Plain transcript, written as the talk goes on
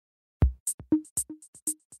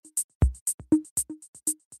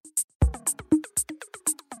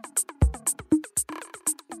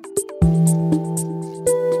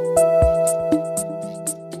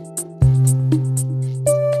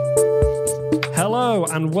Hello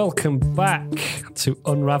and welcome back to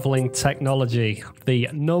Unraveling Technology, the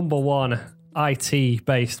number one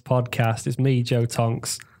IT-based podcast. It's me, Joe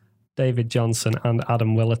Tonks, David Johnson and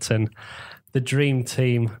Adam Willerton. The dream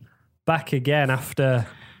team back again after...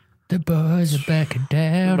 The boys are back in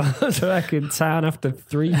town. back in town after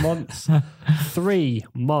 3 months. 3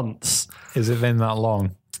 months. Has it been that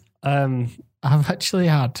long? I've actually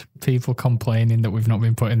had people complaining that we've not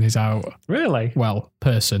been putting this out. Really? Well,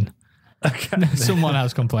 person. Okay. Someone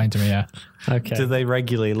else complained to me, yeah. Okay. Do they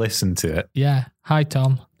regularly listen to it? Yeah. Hi,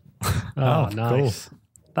 Tom. Oh, nice. Cool.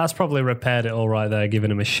 That's probably repaired it all right there,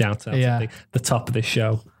 giving him a shout out at the top of the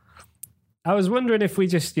show. I was wondering if we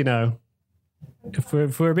just, if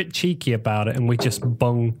we're a bit cheeky about it and we just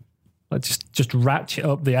just ratchet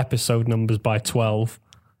up the episode numbers by 12.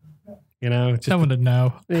 Just, no one would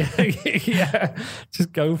know. Yeah,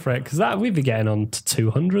 just go for it. Because we'd be getting on to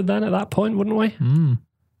 200 then at that point, wouldn't we?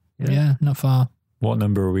 Yeah, not far. What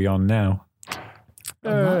number are we on now?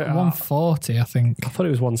 140, I think. I thought it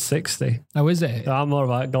was 160. Oh, is it? I'm more of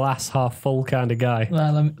a glass half full kind of guy.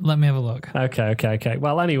 Well, let me have a look. Okay.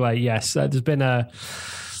 Well, anyway, yes, there's been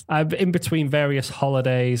in between various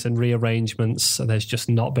holidays and rearrangements, there's just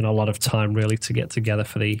not been a lot of time really to get together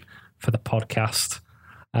for the podcast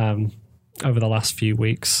over the last few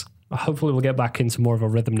weeks. Hopefully we'll get back into more of a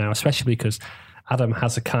rhythm now, especially because Adam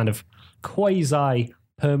has a kind of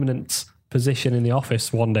quasi-permanent position in the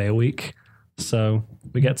office one day a week. So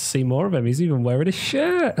we get to see more of him. He's even wearing his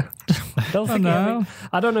shirt. I don't know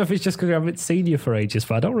if it's just because I haven't seen you for ages,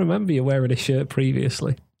 but I don't remember you wearing a shirt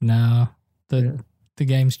previously. No. The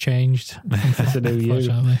game's changed. It's a new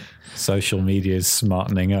you. Social media is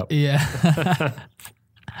smartening up. Yeah.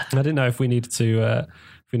 I didn't know if we needed to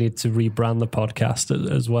rebrand the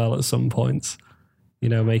podcast as well at some point.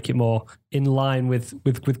 Make it more in line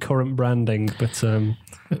with current branding. But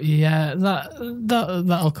yeah,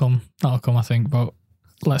 that'll come. That'll come, I think. But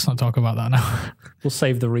let's not talk about that now. We'll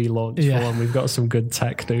save the relaunch for when we've got some good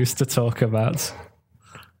tech news to talk about.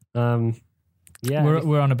 Yeah,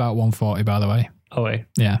 we're on about 140, by the way. Oh, wait.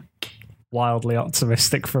 Yeah. Wildly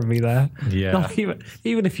optimistic from me there. Yeah. Not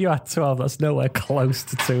even if you had 12, that's nowhere close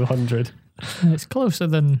to 200. It's closer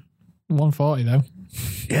than 140, though.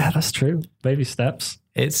 Yeah, that's true. Baby steps.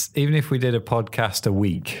 It's even if we did a podcast a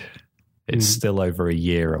week, it's still over a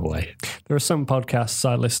year away. There are some podcasts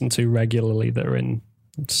I listen to regularly that are in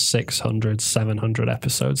 600, 700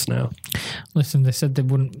 episodes now. Listen, they said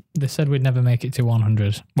they said we'd never make it to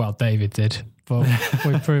 100. Well, David did, but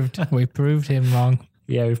we proved him wrong.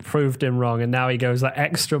 Yeah, we've proved him wrong, and now he goes that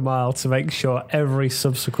extra mile to make sure every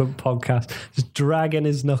subsequent podcast is dragging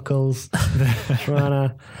his knuckles, trying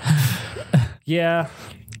to. Yeah,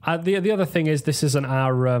 the other thing is this isn't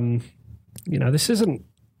our, this isn't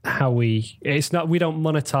how we. It's not. We don't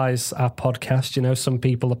monetize our podcast. Some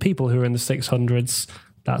people, the people who are in the 600s,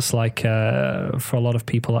 that's like for a lot of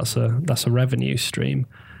people, that's a revenue stream.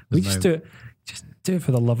 We just do it. Do it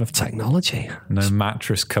for the love of technology. No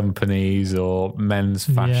mattress companies or men's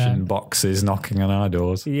fashion boxes knocking on our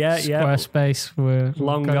doors. Yeah. Squarespace. We're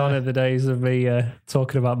long gone are the days of me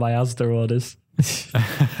talking about my Asda orders.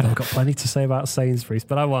 I've got plenty to say about Sainsbury's,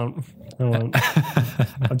 but I won't.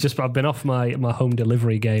 I've been off my home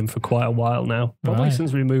delivery game for quite a while now. Probably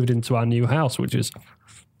since we moved into our new house, which is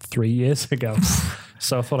 3 years ago.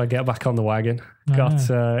 So I thought I'd get back on the wagon. Got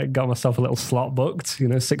myself a little slot booked,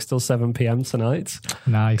 6 till 7 p.m. tonight.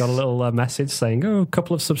 Nice. Got a little message saying, a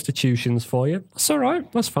couple of substitutions for you. That's all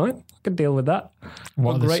right. That's fine. I can deal with that.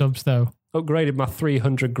 What are the subs, though? Upgraded my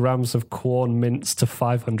 300 grams of corn mince to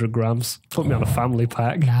 500 grams. Put me on a family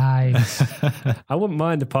pack. Nice. I wouldn't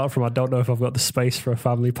mind, apart from I don't know if I've got the space for a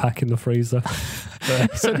family pack in the freezer.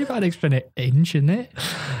 So you've had an inch, isn't it?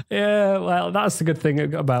 Yeah, well, that's the good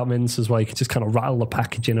thing about mince as well. You can just kind of rattle the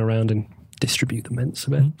packaging around and distribute the mince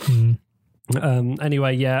a bit. Mm-hmm.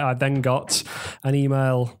 Anyway, I then got an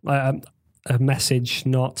email, a message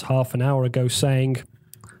not half an hour ago saying,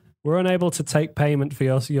 we're unable to take payment for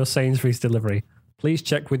your Sainsbury's delivery. Please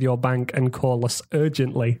check with your bank and call us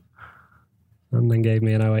urgently. And then gave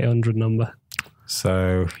me an 0800 number.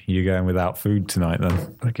 So you're going without food tonight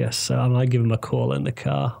then? I guess so. I might give him a call in the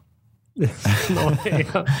car.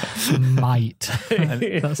 Might.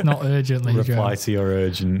 That's not urgently. Reply to your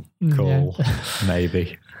urgent call,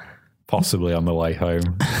 maybe. Possibly on the way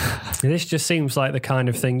home. This just seems like the kind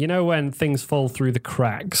of thing, when things fall through the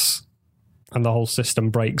cracks and the whole system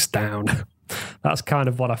breaks down. that's kind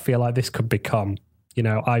of what I feel like this could become. You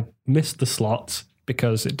know, I missed the slots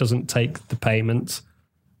because it doesn't take the payment,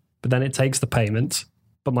 but then it takes the payment,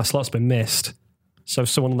 but my slot's been missed. So if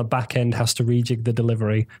someone on the back end has to rejig the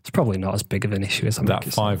delivery, it's probably not as big of an issue as I'm that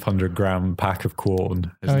 500 gram pack of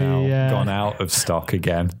corn has now gone out of stock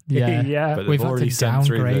again. Yeah, yeah. But we've had already to sent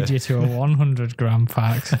through downgrade you to a 100 gram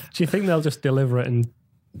pack. Do you think they'll just deliver it and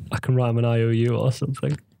I can write them an IOU or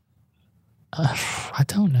something? I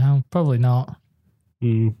don't know. Probably not.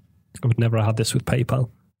 I would never have had this with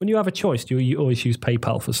PayPal. When you have a choice, do you always use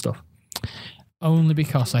PayPal for stuff? Only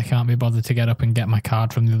because I can't be bothered to get up and get my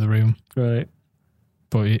card from the other room. Right.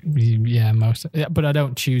 But yeah, but I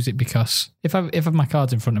don't choose it because if my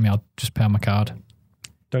card's in front of me, I'll just pay on my card.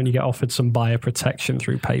 Don't you get offered some buyer protection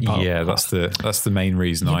through PayPal? Yeah, that's the main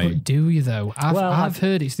reason But do you though? I've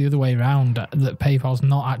heard it's the other way around, that PayPal's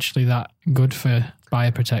not actually that good for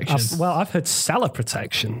buyer protection. I've heard seller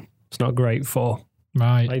protection. It's not great for.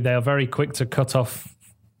 Right. Like they are very quick to cut off.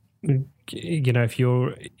 You know, if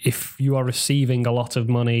you are receiving a lot of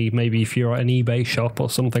money, maybe if you're at an eBay shop or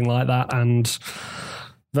something like that, and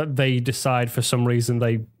that they decide for some reason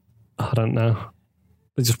I don't know,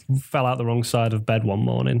 they just fell out the wrong side of bed one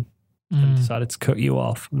morning and decided to cut you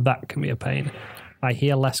off. That can be a pain. I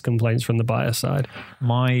hear less complaints from the buyer side.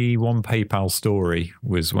 My one PayPal story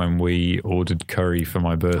was when we ordered curry for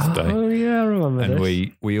my birthday. Oh yeah, I remember and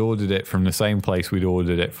this. we ordered it from the same place we'd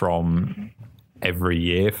ordered it from every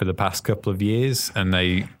year for the past couple of years, and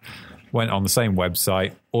they went on the same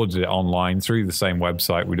website, ordered it online through the same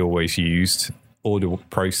website we'd always used. Order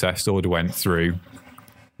processed, order went through.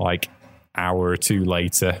 Like hour or two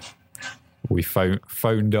later, we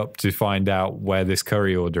phoned up to find out where this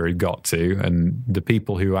curry order had got to, and the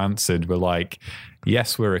people who answered were like,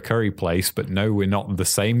 yes, we're a curry place, but no, we're not the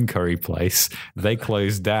same curry place. They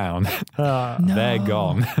closed down. They're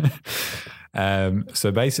gone.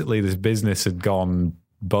 So basically this business had gone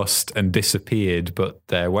bust and disappeared, but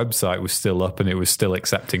their website was still up and it was still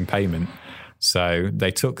accepting payment. So they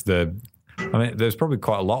took there's probably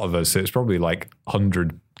quite a lot of us, so it's probably like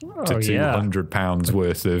 100 to 200 pounds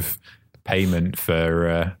worth of payment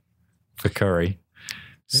for curry.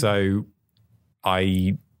 So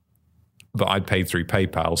I'd paid through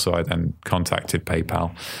PayPal, so I then contacted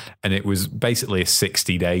PayPal, and it was basically a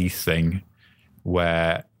 60-day thing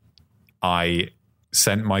where I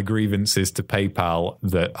sent my grievances to PayPal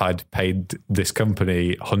that I'd paid this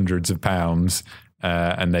company hundreds of pounds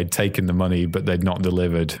and they'd taken the money, but they'd not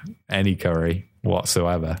delivered any curry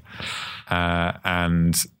whatsoever.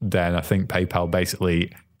 And then I think PayPal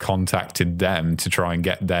basically contacted them to try and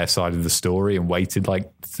get their side of the story and waited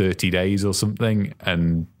like 30 days or something.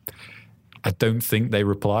 And I don't think they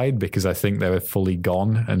replied because I think they were fully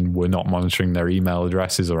gone and were not monitoring their email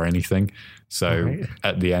addresses or anything. So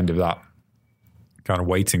at the end of that kind of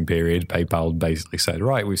waiting period, PayPal basically said,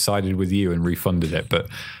 right, we've sided with you, and refunded it. But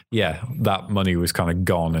yeah, that money was kind of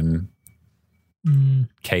gone and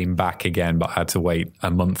came back again, but I had to wait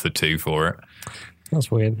a month or two for it.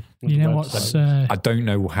 That's weird. You know what's... I don't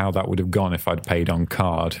know how that would have gone if I'd paid on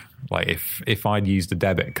card. Like if I'd used a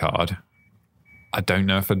debit card, I don't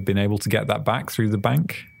know if I'd been able to get that back through the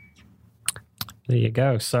bank. There you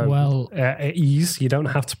go. So at ease, you don't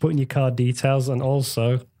have to put in your card details, and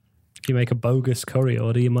also if you make a bogus curry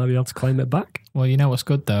order, you might be able to claim it back. Well, you know what's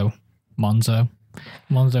good though? Monzo.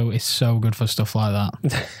 Monzo is so good for stuff like that.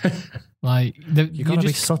 Like you got to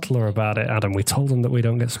be subtler about it, Adam. We told them that we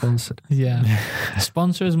don't get sponsored. Yeah.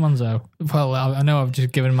 Sponsor is Monzo. Well, I know I've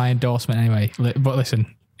just given my endorsement anyway, but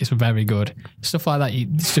listen, it's very good. Stuff like that,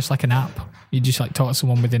 it's just like an app. You just like talk to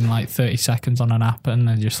someone within like 30 seconds on an app and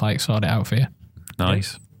they just like sort it out for you.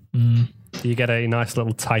 Nice. You get a nice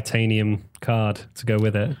little titanium card to go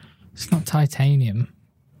with it. It's not titanium.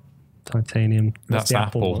 Titanium. That's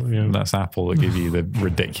Apple. Yeah. That's Apple that give you the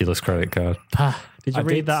ridiculous credit card. Did you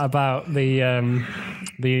read that about the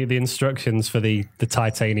instructions for the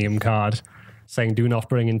titanium card, saying do not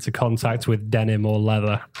bring into contact with denim or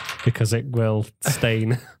leather because it will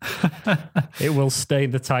stain. It will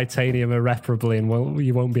stain the titanium irreparably, and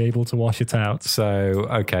you won't be able to wash it out. So,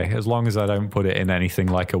 okay, as long as I don't put it in anything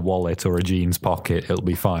like a wallet or a jeans pocket, it'll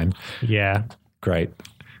be fine. Yeah. Great.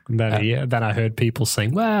 Then I heard people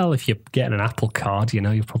saying, well, if you're getting an Apple card,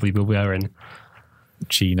 you'll probably be wearing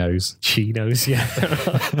chinos, yeah.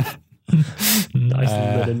 Nice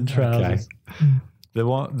linen trousers.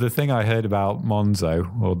 Okay. The thing I heard about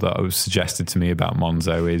Monzo, or that was suggested to me about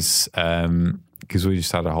Monzo, is because we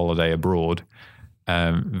just had a holiday abroad,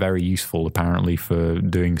 very useful apparently for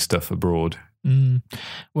doing stuff abroad.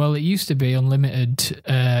 Well, it used to be unlimited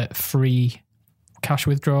free cash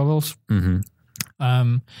withdrawals. Mm-hmm.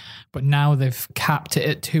 But now they've capped it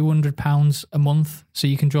at £200 a month, so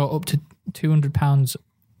you can draw up to £200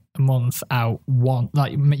 a month out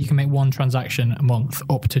you can make one transaction a month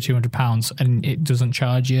up to £200, and it doesn't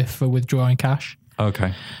charge you for withdrawing cash.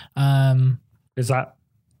 Okay. Is that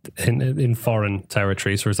in foreign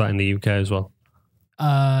territories, or is that in the UK as well?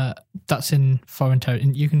 That's in foreign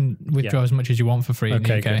territory. You can withdraw as much as you want for free in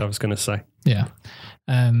the UK. Good. I was going to say. Yeah.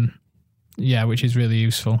 Which is really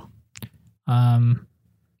useful.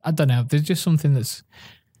 I don't know. There's just something that's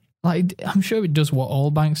like, I'm sure it does what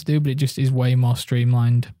all banks do, but it just is way more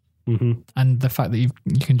streamlined. Mm-hmm. And the fact that you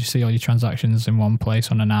can just see all your transactions in one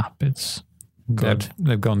place on an app, it's good.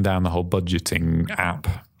 They've gone down the whole budgeting app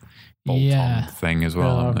bolt-on thing as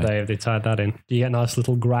well. Have they tied that in? Do you get nice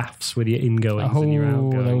little graphs with your ingoings and your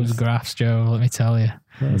outgoings? Those graphs, Joe, let me tell you.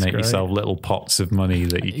 Make yourself little pots of money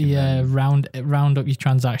that you can round up your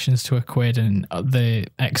transactions to £1 and the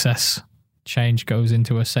excess change goes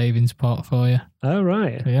into a savings pot for you. Oh,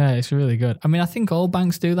 right. Yeah, it's really good. I mean, I think all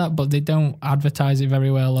banks do that, but they don't advertise it very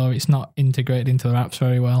well, or it's not integrated into their apps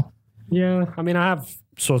very well. Yeah, I mean, I have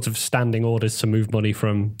sort of standing orders to move money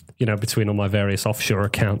from, between all my various offshore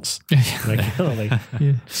accounts regularly.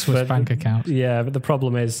 Swiss bank account. Yeah, but the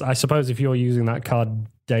problem is, I suppose if you're using that card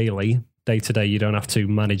daily, day to day, you don't have to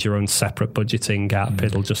manage your own separate budgeting app.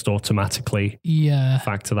 It'll just automatically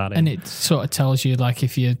factor that in. And it sort of tells you, like,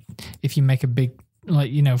 if you make a big,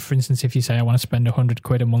 like, for instance, if you say I want to spend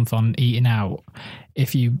 £100 a month on eating out,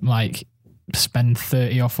 if you like spend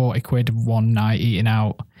 30 or 40 quid one night eating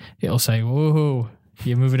out, it'll say, whoa,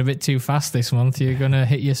 you're moving a bit too fast this month, you're going to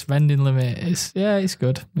hit your spending limit. It's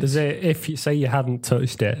good. If you say you hadn't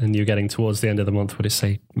touched it and you're getting towards the end of the month, would it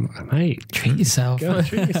say, mate, treat yourself?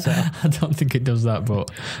 Treat yourself. I don't think it does that, but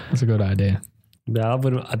that's a good idea. Yeah, I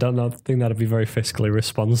don't know. I think that'd be very fiscally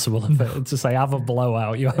responsible of it to say, have a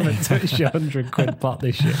blowout. You haven't touched your £100 pot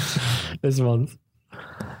this month.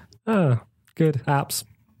 Oh, good. Apps.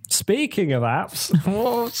 Speaking of apps.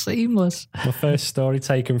 Oh, seamless. My first story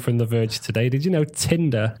taken from The Verge today. Did you know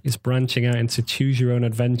Tinder is branching out into choose your own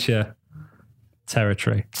adventure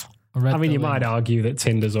territory? I mean, you might argue that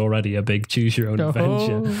Tinder's already a big choose your own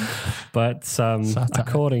adventure. But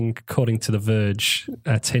according to The Verge,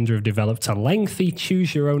 Tinder have developed a lengthy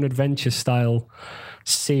choose your own adventure style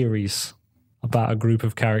series about a group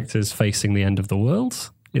of characters facing the end of the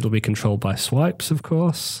world. It'll be controlled by swipes, of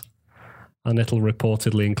course. And it'll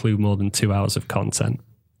reportedly include more than 2 hours of content.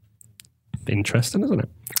 Interesting, isn't it?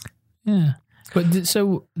 Yeah. But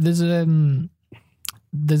so there's the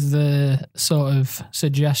sort of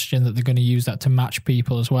suggestion that they're going to use that to match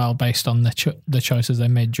people as well based on the choices they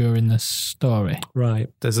made during the story. Right.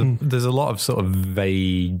 There's a lot of sort of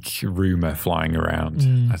vague rumour flying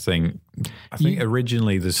around. I think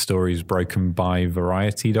originally the story was broken by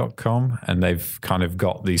Variety.com, and they've kind of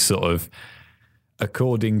got these sort of,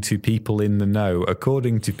 according to people in the know,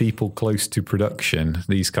 according to people close to production,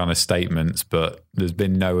 these kind of statements, but there's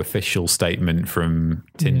been no official statement from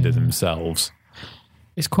Tinder themselves.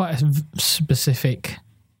 It's quite a specific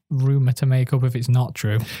rumour to make up if it's not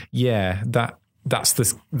true. Yeah, that's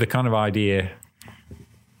the kind of idea.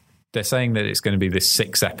 They're saying that it's going to be this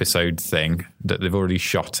 6-episode thing, that they've already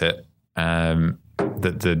shot it, that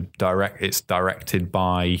it's directed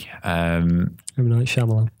by M. Night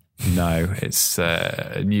Shyamalan. No, it's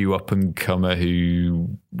a new up-and-comer who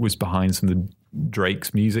was behind some of the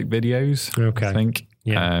Drake's music videos, okay. I think.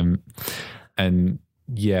 Yeah.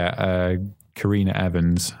 Karina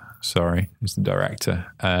Evans, is the director.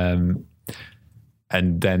 And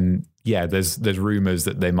then, there's rumours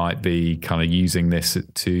that they might be kind of using this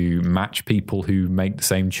to match people who make the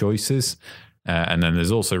same choices. And then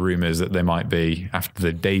there's also rumours that they might be,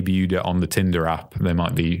 after they debuted it on the Tinder app, they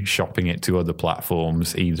might be shopping it to other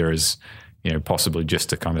platforms, either as, possibly just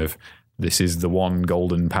to kind of, this is the one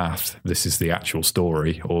golden path, this is the actual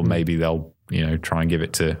story, or maybe they'll, try and give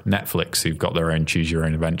it to Netflix, who've got their own choose your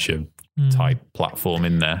own adventure type platform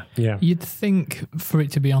in there. Yeah. You'd think for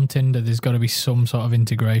it to be on Tinder, there's got to be some sort of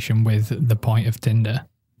integration with the point of Tinder.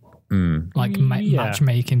 Like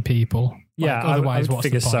matchmaking people. Yeah, otherwise, I would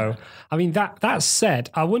figure so. I mean, that said,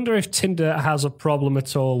 I wonder if Tinder has a problem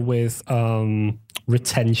at all with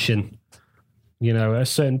retention. At a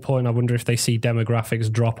certain point, I wonder if they see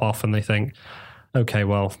demographics drop off and they think, okay,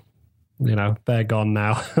 well, they're gone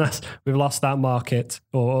now. We've lost that market,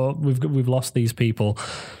 or we've lost these people.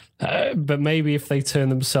 But maybe if they turn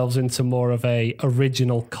themselves into more of a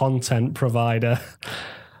original content provider,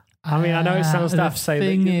 I mean, I know it sounds daft to say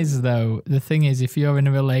that. The thing is, if you're in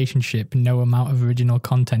a relationship, no amount of original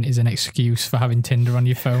content is an excuse for having Tinder on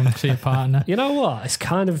your phone to your partner. You know what? It's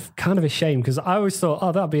kind of a shame because I always thought,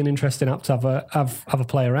 oh, that'd be an interesting app to have a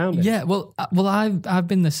play around in. Yeah, well, I've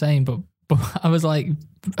been the same, but I was like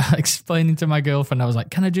explaining to my girlfriend, I was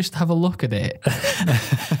like, can I just have a look at it?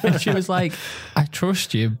 And she was like, I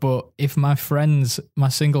trust you, but if my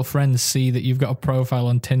single friends see that you've got a profile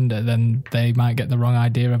on Tinder, then they might get the wrong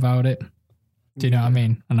idea about it. Do you know what I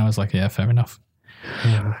mean? And I was like, yeah, fair enough.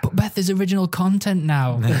 Yeah. But Beth, there's original content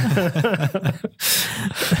now.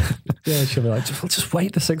 Yeah, she'll be like, just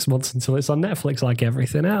wait the 6 months until it's on Netflix like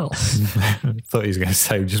everything else. I thought he was going to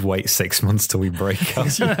say, just wait 6 months till we break up.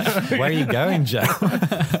 Where are you going, Joe?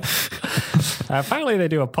 Apparently they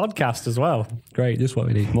do a podcast as well. Great, just what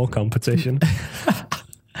we need, more competition.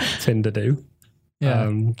 Tinder do.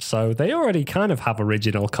 Yeah. So they already kind of have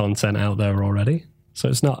original content out there already. So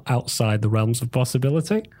it's not outside the realms of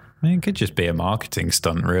possibility. I mean, it could just be a marketing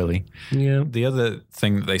stunt, really. Yeah. The other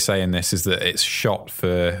thing that they say in this is that it's shot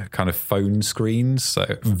for kind of phone screens, so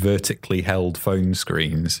vertically held phone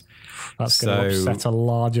screens. That's going to upset a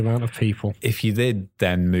large amount of people. If you did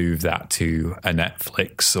then move that to a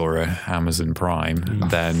Netflix or a Amazon Prime,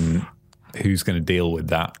 then who's going to deal with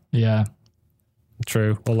that? Yeah.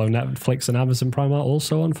 True. Although Netflix and Amazon Prime are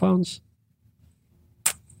also on phones.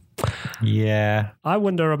 Yeah, I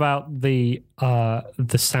wonder about the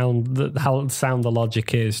sound, how sound the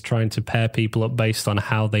logic is trying to pair people up based on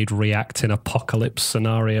how they'd react in apocalypse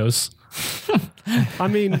scenarios. I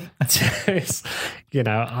mean, you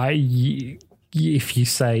know, if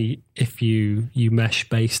you mesh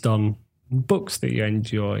based on books that you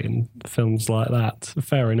enjoy and films like that,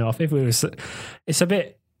 fair enough. If it was, it's a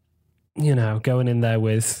bit. You know, going in there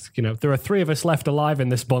with, you know, there are 3 of us left alive in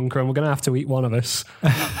this bunker and we're going to have to eat one of us.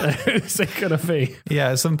 Who's it going to be? Yeah,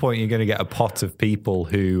 at some point you're going to get a pot of people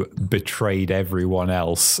who betrayed everyone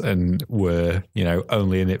else and were, you know,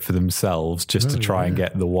 only in it for themselves just to try and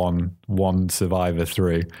get the one survivor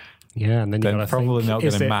through. Yeah, and then they're probably not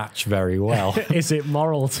going to match very well. Is it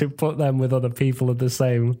moral to put them with other people of the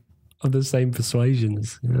same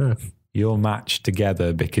persuasions? Yeah. You're matched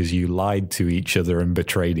together because you lied to each other and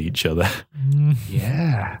betrayed each other.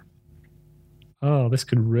 Yeah. Oh, this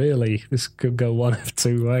could go one of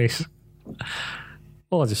 2 ways.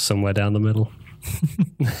 Or just somewhere down the middle.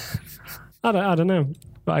 I don't know.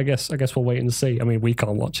 But I guess we'll wait and see. I mean, we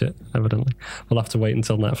can't watch it, evidently. We'll have to wait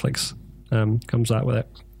until Netflix comes out with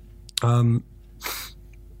it.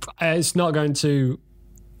 It's not going to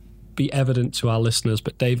be evident to our listeners,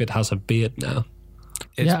 but David has a beard now.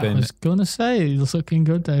 I was going to say, he's looking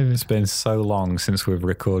good, David. It's been so long since we've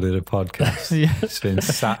recorded a podcast. Yeah. It's been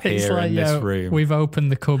sat here in this room. We've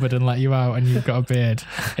opened the cupboard and let you out and you've got a beard.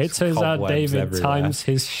 It turns out David times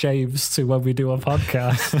his shaves to when we do a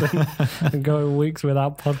podcast. and going weeks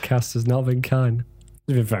without podcast has not been kind.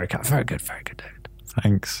 It's been very kind. Very good, David.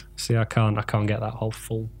 Thanks. See, I can't get that whole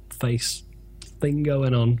full face thing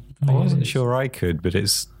going on. I wasn't sure I could, but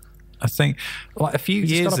it's... I think like a few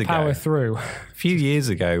years ago, power through. A few years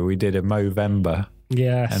ago, we did a Movember.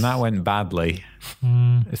 Yes. And that went badly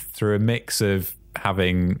through a mix of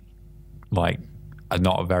having like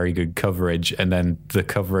not a very good coverage, and then the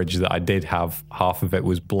coverage that I did have, half of it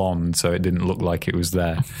was blonde, so it didn't look like it was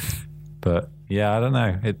there. But yeah, I don't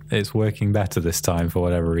know. It's working better this time for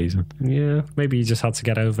whatever reason. Yeah, maybe you just had to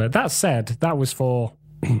get over it. That said, that was for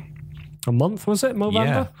a month, was it,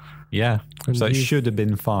 Movember? Yeah. So it should have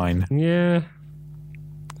been fine. Yeah.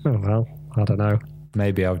 Oh, well, I don't know.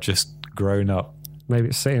 Maybe I've just grown up. Maybe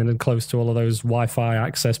it's sitting and close to all of those Wi-Fi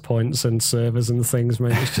access points and servers and things.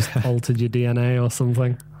 Maybe it's just altered your DNA or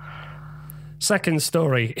something. Second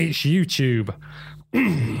story, it's YouTube.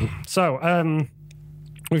 So,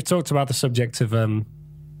 we've talked about the subject of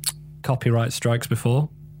copyright strikes before.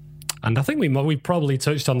 And I think we probably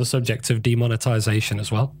touched on the subject of demonetization as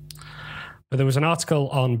well. But there was an article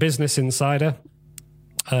on Business Insider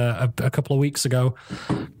a couple of weeks ago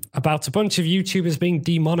about a bunch of YouTubers being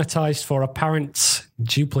demonetized for apparent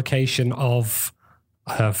duplication of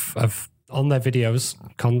on their videos,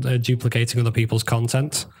 duplicating other people's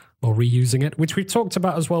content or reusing it, which we've talked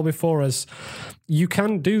about as well before, as you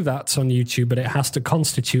can do that on YouTube, but it has to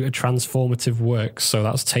constitute a transformative work. So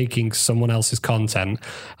that's taking someone else's content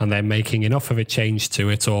and then making enough of a change to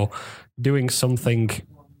it or doing something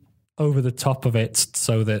over the top of it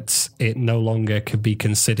so that it no longer could be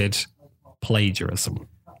considered plagiarism.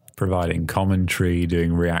 Providing commentary,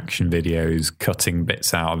 doing reaction videos, cutting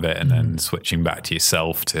bits out of it, and then switching back to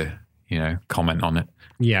yourself to, comment on it.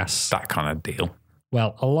 Yes. That kind of deal.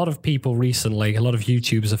 Well, a lot of people recently, a lot of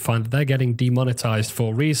YouTubers have found that they're getting demonetized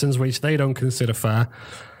for reasons which they don't consider fair.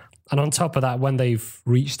 And on top of that, when they've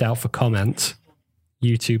reached out for comment,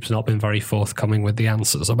 YouTube's not been very forthcoming with the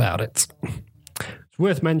answers about it. It's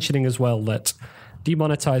worth mentioning as well that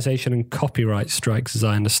demonetization and copyright strikes, as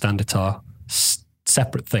I understand it, are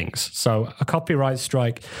separate things. So a copyright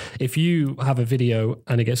strike, if you have a video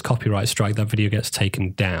and it gets copyright strike, that video gets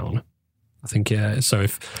taken down. I think, yeah. So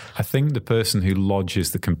I think the person who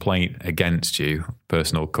lodges the complaint against you,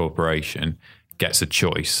 person or corporation, gets a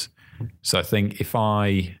choice. So I think if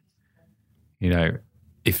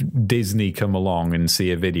Disney come along and see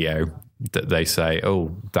a video that they say,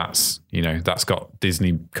 oh, that's got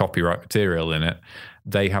Disney copyright material in it,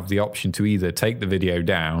 they have the option to either take the video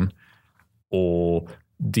down or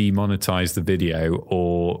demonetize the video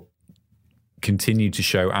or continue to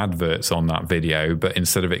show adverts on that video, but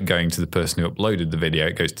instead of it going to the person who uploaded the video,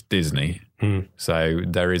 it goes to Disney. So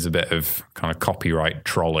there is a bit of kind of copyright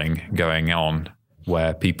trolling going on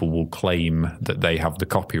where people will claim that they have the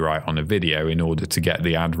copyright on a video in order to get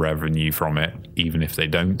the ad revenue from it, even if they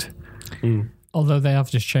don't. Although they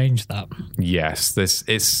have just changed that. Yes,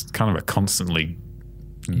 it's kind of a constantly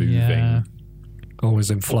moving.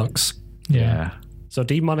 Always in flux. Yeah. So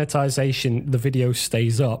demonetization, the video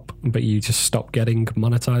stays up, but you just stop getting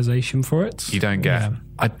monetization for it? You don't get...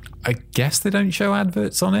 I guess they don't show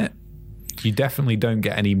adverts on it. You definitely don't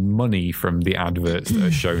get any money from the adverts that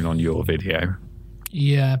are shown on your video.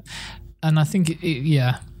 Yeah. And I think,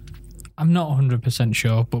 I'm not 100%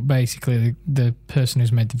 sure, but basically the person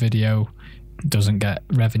who's made the video doesn't get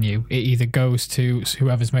revenue. It either goes to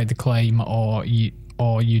whoever's made the claim or you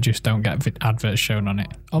just don't get adverts shown on it.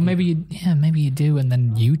 Or maybe you do and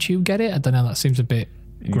then YouTube get it. I don't know, that seems a bit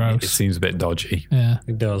gross. It seems a bit dodgy. Yeah.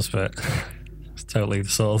 It does, but it's totally the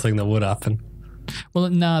sort of thing that would happen. Well,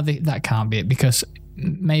 no, that can't be it, because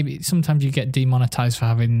maybe sometimes you get demonetized for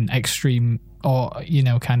having extreme or,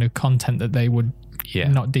 kind of content that they would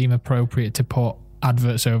not deem appropriate to put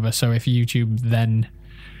adverts over. So if YouTube then...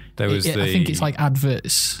 I think it's like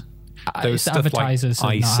adverts... There was stuff advertisers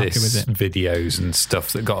like ISIS with it. videos and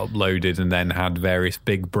stuff that got uploaded and then had various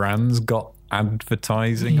big brands got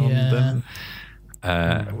advertising on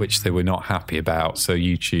them, which they were not happy about. So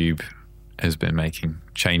YouTube has been making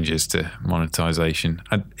changes to monetization.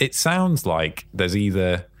 And it sounds like there's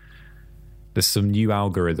some new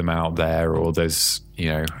algorithm out there, or there's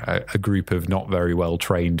a group of not very well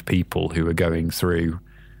trained people who are going through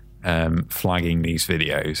flagging these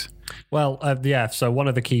videos. Well, so one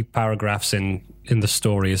of the key paragraphs in the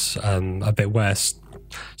story is a bit where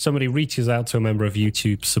somebody reaches out to a member of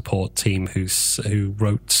YouTube's support team who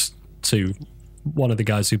wrote to one of the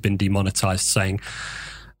guys who've been demonetized saying,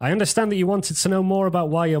 I understand that you wanted to know more about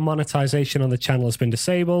why your monetization on the channel has been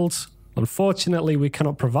disabled. Unfortunately, we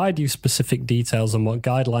cannot provide you specific details on what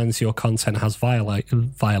guidelines your content has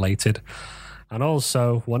violated. And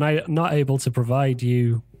also, we're not able to provide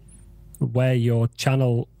you where your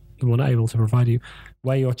channel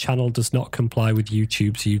does not comply with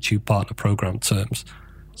YouTube's YouTube Partner Program terms.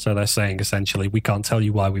 So they're saying essentially, we can't tell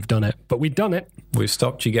you why we've done it, but we've done it. We've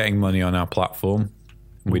stopped you getting money on our platform.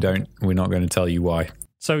 We're not going to tell you why.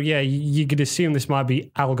 So yeah, you could assume this might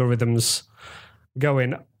be algorithms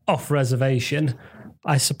going off reservation.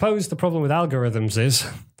 I suppose the problem with algorithms is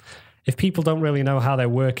if people don't really know how they're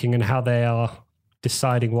working and how they are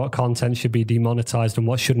deciding what content should be demonetized and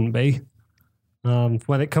what shouldn't be, when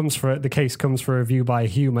the case comes for review by a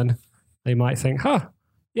human, they might think, I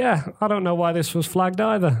don't know why this was flagged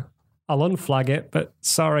either. I'll unflag it, but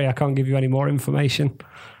sorry, I can't give you any more information.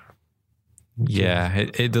 Yeah,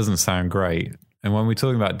 it doesn't sound great. And when we're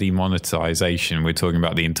talking about demonetization, we're talking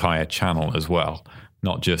about the entire channel as well.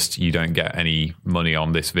 Not just you don't get any money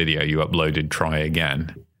on this video you uploaded, try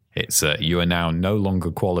again. It's you are now no longer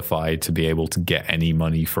qualified to be able to get any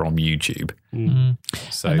money from YouTube. Mm.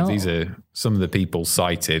 So these are some of the people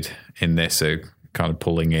cited in this are kind of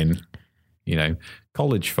pulling in,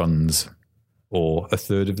 college funds or a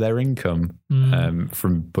third of their income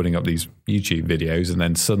from putting up these YouTube videos. And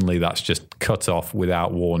then suddenly that's just cut off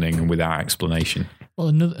without warning and without explanation. Well,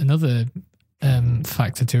 another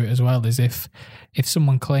factor to it as well is if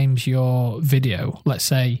someone claims your video, let's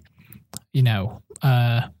say,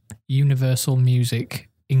 Universal Music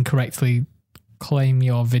incorrectly claim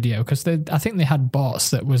your video, because I think they had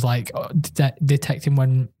bots that was like detecting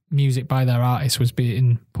when music by their artist was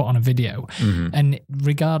being put on a video, and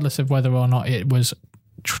regardless of whether or not it was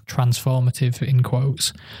transformative in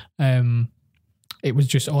quotes, it was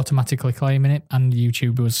just automatically claiming it, and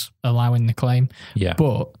YouTube was allowing the claim. Yeah,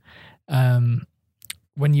 but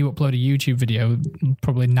when you upload a YouTube video,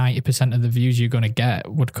 probably 90% of the views you're going to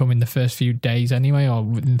get would come in the first few days anyway, or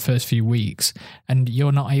within the first few weeks, and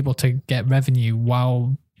you're not able to get revenue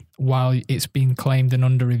while it's being claimed and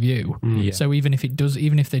under review. Yeah. So even if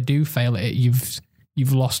they do fail at it,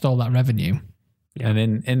 you've lost all that revenue. Yeah.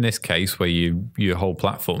 And in this case where your whole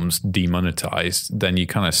platform's demonetized, then you're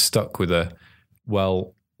kind of stuck with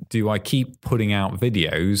do I keep putting out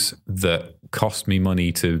videos that cost me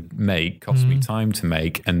money to make, cost me time to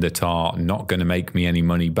make, and that are not going to make me any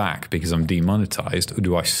money back because I'm demonetized? Or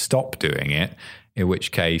do I stop doing it, in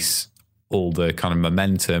which case all the kind of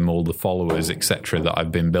momentum, all the followers, etc., that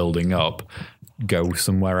I've been building up go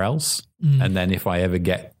somewhere else? And then if I ever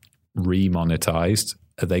get remonetized,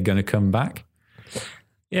 are they going to come back?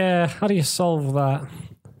 Yeah, how do you solve that?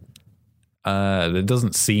 There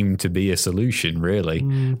doesn't seem to be a solution, really.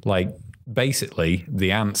 Like, basically,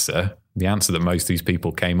 the answer that most of these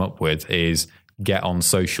people came up with is get on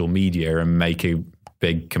social media and make a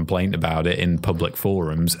big complaint about it in public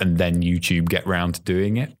forums, and then YouTube get round to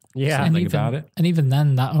doing it. Yeah, Something about it. And even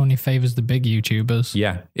then, that only favors the big YouTubers.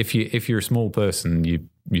 Yeah, if you're a small person,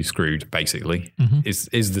 you're screwed. Basically,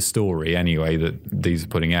 is the story anyway that these are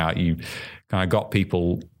putting out. You kind of got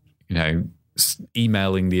people,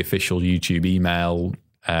 emailing the official YouTube email,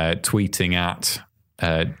 tweeting at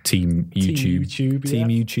Team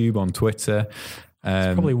YouTube on Twitter.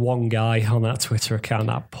 There's probably one guy on that Twitter account.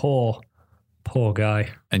 That poor guy.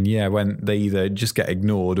 And yeah, when they either just get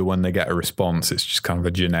ignored or when they get a response, it's just kind of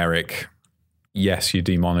a generic, yes, you're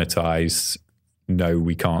demonetized. No,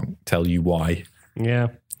 we can't tell you why. Yeah.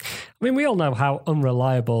 I mean, we all know how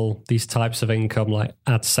unreliable these types of income like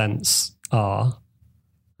AdSense are.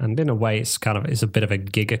 And in a way, it's a bit of a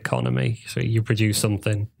gig economy. So you produce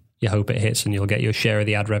something, you hope it hits, and you'll get your share of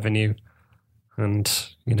the ad revenue. And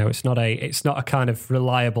it's not a kind of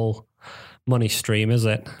reliable money stream, is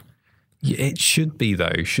it? It should be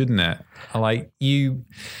though, shouldn't it? Like you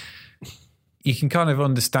can kind of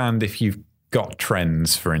understand if you've got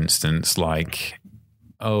trends, for instance, like,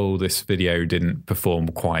 oh, this video didn't perform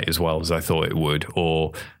quite as well as I thought it would,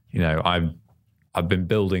 or I've been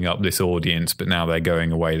building up this audience, but now they're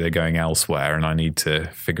going away, they're going elsewhere, and I need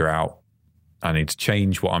to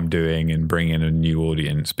change what I'm doing and bring in a new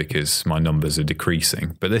audience because my numbers are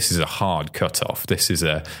decreasing. But this is a hard cutoff. This is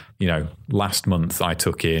last month I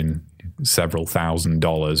took in several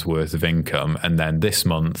 $1,000s worth of income, and then this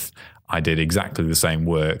month I did exactly the same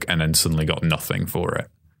work and then suddenly got nothing for it.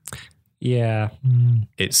 Yeah.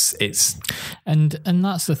 It's and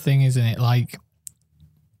that's the thing, isn't it? Like,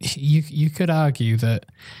 you could argue that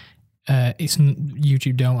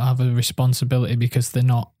YouTube don't have a responsibility because they're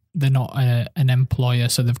not an employer,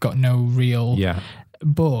 so they've got no real. Yeah.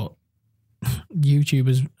 But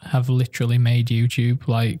YouTubers have literally made YouTube.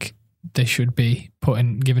 Like, they should be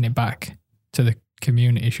giving it back to the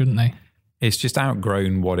community, shouldn't they? It's just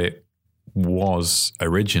outgrown what it was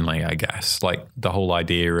originally, I guess. Like the whole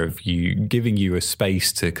idea of giving you a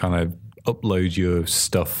space to kind of upload your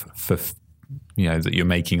stuff for that you're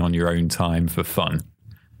making on your own time for fun.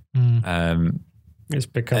 It's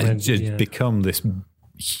become this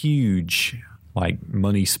huge, like,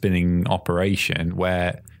 money spinning operation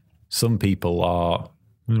where some people are,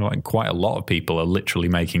 quite a lot of people are literally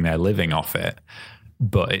making their living off it,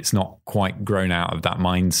 but it's not quite grown out of that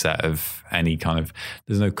mindset of any kind of,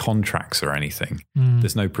 there's no contracts or anything.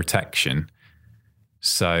 There's no protection.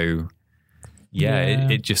 So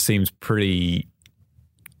it just seems pretty,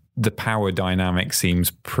 the power dynamic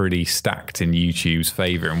seems pretty stacked in YouTube's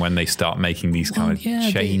favor. And when they start making these kind of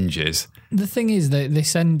changes, the thing is that they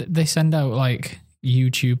send out like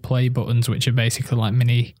YouTube play buttons, which are basically like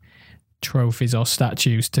mini trophies or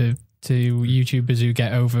statues to YouTubers who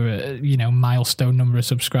get over a milestone number of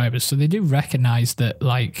subscribers. So they do recognize that,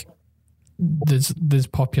 like, there's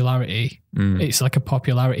popularity. It's like a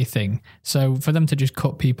popularity thing. So for them to just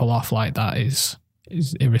cut people off like that is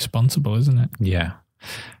irresponsible, isn't it? Yeah.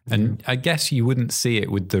 And I guess you wouldn't see it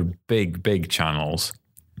with the big channels.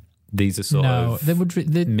 These are sort of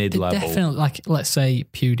mid-level. Definitely, like, let's say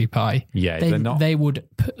PewDiePie. Yeah, they're not. They would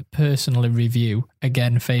personally review,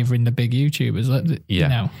 again, favouring the big YouTubers.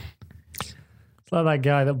 It's like that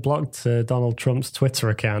guy that blocked Donald Trump's Twitter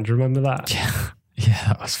account. Do you remember that? Yeah,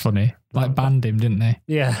 that was funny. Like, banned him, didn't they?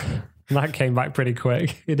 Yeah. And that came back pretty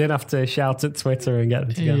quick. He didn't have to shout at Twitter and get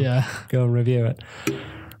them to go and review it.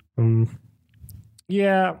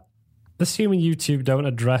 Yeah. Assuming YouTube don't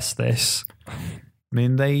address this. I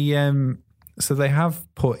mean, they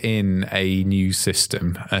have put in a new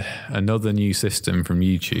system, another new system from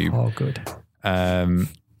YouTube. Oh, good.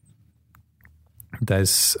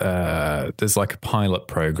 There's like a pilot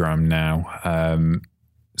program now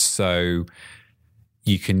So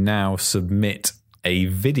you can now submit a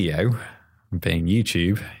video, being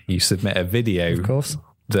YouTube, you submit a video Of course.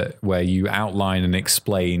 where you outline and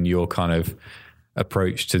explain your kind of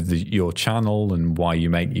approach to your channel and why you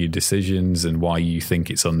make your decisions and why you think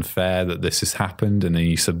it's unfair that this has happened. And then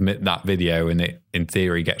you submit that video and it, in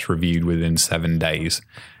theory, gets reviewed within 7 days.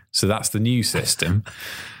 So that's the new system.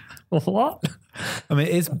 What? I mean,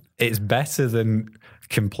 it's better than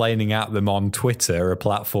complaining at them on Twitter, a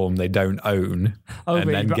platform they don't own, and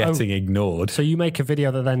then getting ignored. So you make a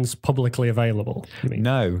video that then's publicly available? You mean?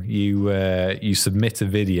 No, you submit a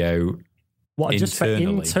video. What, just for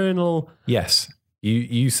internal? Yes.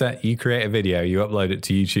 You create a video, you upload it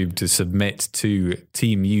to YouTube to submit to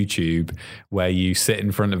Team YouTube, where you sit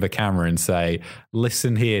in front of a camera and say,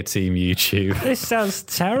 "Listen here, Team YouTube." This sounds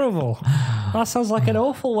terrible. That sounds like an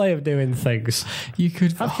awful way of doing things. You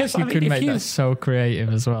could make that so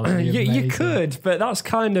creative as well. You could, but that's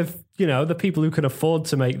kind of, the people who can afford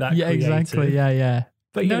to make that. Yeah, creative. Exactly. Yeah.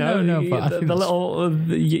 But but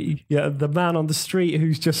the man on the street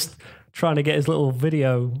who's just trying to get his little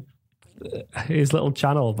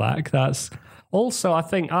channel back. That's also, I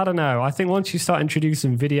think once you start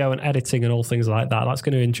introducing video and editing and all things like that, that's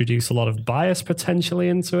going to introduce a lot of bias potentially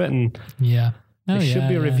into it. And they should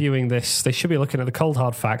be reviewing this. They should be looking at the cold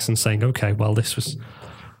hard facts and saying, okay, well, this was,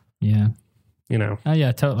 Oh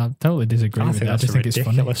yeah, totally disagree with that. I just think it's a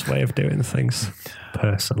ridiculous way of doing things,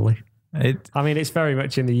 personally. It's very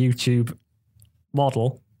much in the YouTube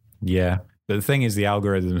model. Yeah. But the thing is, the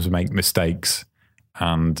algorithms make mistakes.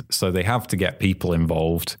 And so they have to get people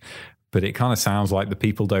involved. But it kind of sounds like the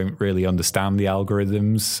people don't really understand the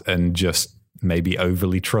algorithms and just maybe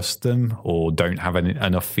overly trust them, or don't have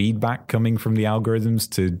enough feedback coming from the algorithms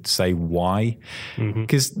to say why.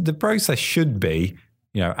 Because the process should be,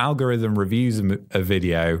 algorithm reviews a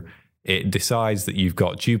video, it decides that you've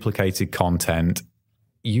got duplicated content.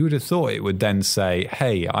 You would have thought it would then say,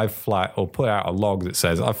 hey, I've flagged, or put out a log that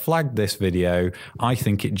says, I've flagged this video. I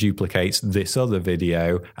think it duplicates this other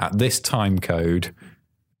video at this time code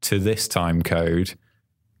to this time code,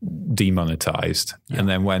 demonetized. Yeah. And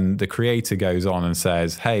then when the creator goes on and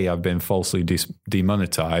says, hey, I've been falsely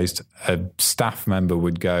demonetized, a staff member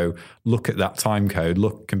would go, look at that time code,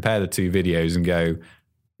 compare the two videos and go,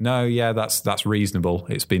 no, yeah, that's reasonable.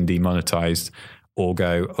 It's been demonetized. Or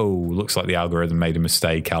go, oh, looks like the algorithm made a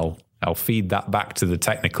mistake. I'll feed that back to the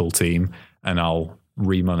technical team and I'll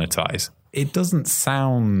remonetize. It doesn't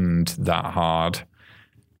sound that hard,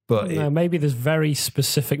 but maybe there's very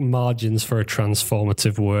specific margins for a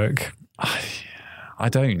transformative work. I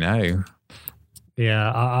don't know.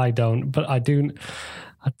 Yeah, I don't, but I do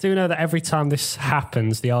know that every time this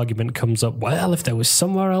happens, the argument comes up, well, if there was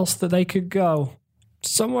somewhere else that they could go,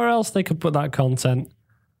 somewhere else they could put that content.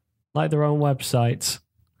 Like their own website.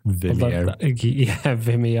 Vimeo. Yeah,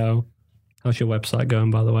 Vimeo. How's your website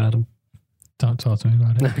going, by the way, Adam? Don't talk to me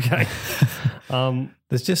about it. Okay.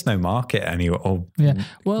 There's just no market anywhere, or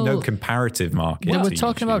no comparative market. They were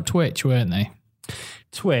talking about Twitch, weren't they?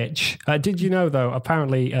 Twitch. Did you know, though,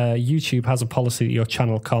 apparently YouTube has a policy that your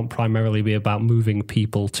channel can't primarily be about moving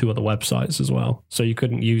people to other websites as well. So you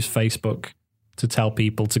couldn't use Facebook to tell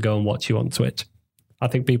people to go and watch you on Twitch. I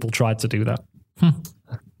think people tried to do that.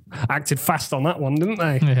 Acted fast on that one, didn't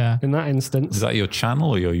they? Yeah. In that instance. Is that your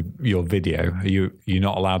channel or your video? You're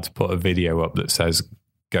not allowed to put a video up that says,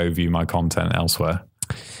 go view my content elsewhere?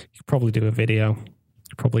 You could probably do a video.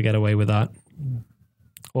 You'd probably get away with that.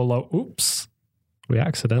 Although, oops, we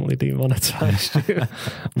accidentally demonetized you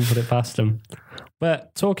and put it past them.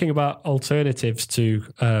 But talking about alternatives to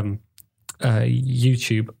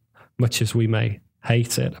YouTube, much as we may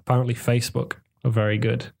hate it, apparently Facebook are very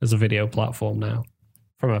good as a video platform now,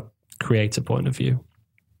 from a creator point of view.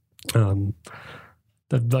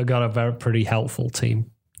 They've got a pretty helpful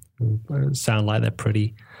team. Sound like they're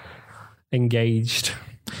pretty engaged.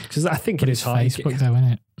 Because I think it is Facebook, though, isn't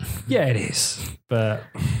it? Yeah, it is. But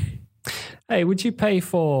hey, would you pay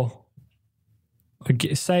for?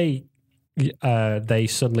 Say they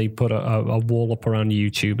suddenly put a wall up around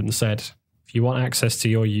YouTube and said, if you want access to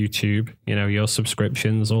your YouTube, your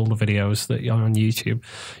subscriptions, all the videos that you're on YouTube,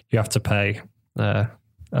 you have to pay a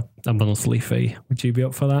monthly fee. Would you be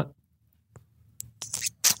up for that?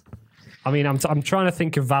 I mean, I'm trying to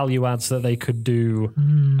think of value adds that they could do.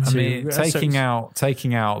 Taking out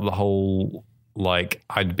the whole, like,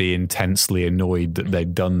 I'd be intensely annoyed that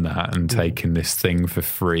they'd done that and taken this thing for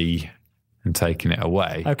free and taken it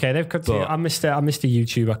away. Okay, they've cut to you. I'm Mr.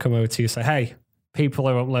 YouTube. I come over to you and say, hey, people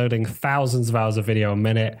are uploading thousands of hours of video a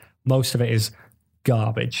minute. Most of it is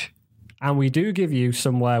garbage. And we do give you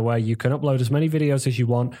somewhere where you can upload as many videos as you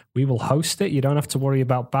want. We will host it. You don't have to worry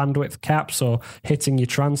about bandwidth caps or hitting your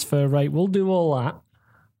transfer rate. We'll do all that.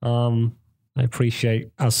 I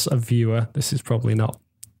appreciate, as a viewer, this is probably not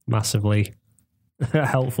massively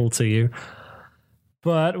helpful to you.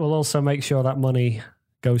 But we'll also make sure that money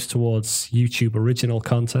goes towards YouTube original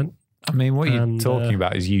content. I mean, what you're talking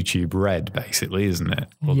about is YouTube Red, basically, isn't it?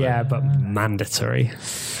 Yeah, but mandatory.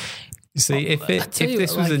 See, if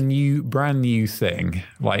this was a brand new thing,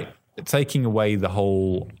 like taking away the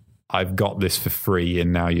whole "I've got this for free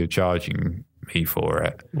and now you're charging me for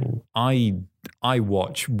it," I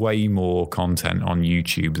watch way more content on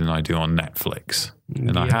YouTube than I do on Netflix,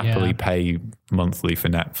 and I happily pay monthly for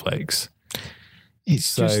Netflix.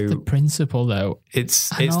 It's just the principle, though. It's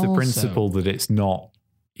the principle that it's not,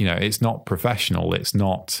 it's not professional. It's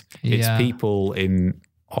not. It's people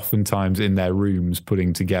oftentimes in their rooms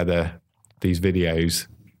putting together these videos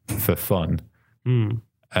for fun.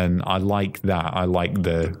 And I like that. I like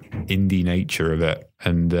the indie nature of it,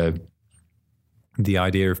 and the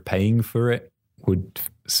idea of paying for it would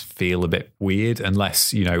feel a bit weird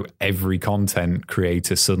unless every content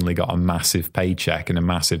creator suddenly got a massive paycheck and a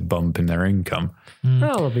massive bump in their income. Well,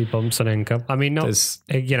 there'll be bumps in income. I mean,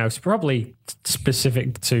 it's probably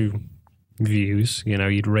specific to views.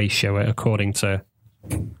 You'd ratio it according to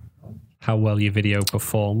how well your video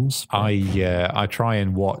performs. I try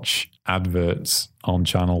and watch adverts on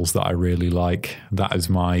channels that I really like. That is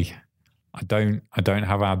I don't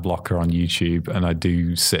have ad blocker on YouTube, and I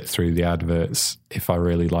do sit through the adverts if I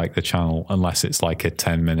really like the channel, unless it's like a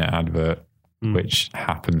 10-minute advert, which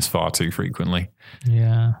happens far too frequently.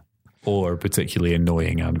 Yeah. Or a particularly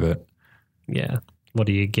annoying advert. Yeah. What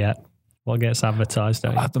do you get? What gets advertised?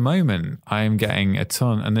 At the moment, I am getting a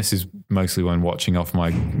ton, and this is mostly when watching off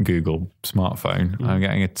my Google smartphone. I'm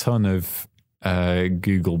getting a ton of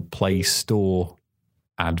Google Play Store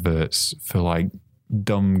adverts for like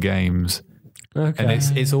dumb games. Okay.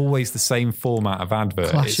 And it's always the same format of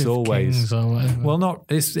advert. Clash it's of always Kings or whatever. Well, not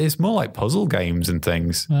it's more like puzzle games and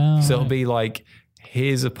things. Oh, so it'll be like,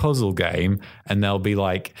 here's a puzzle game, and there'll be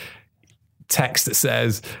like text that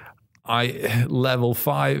says, level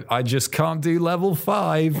 5, I just can't do level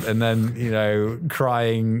 5, and then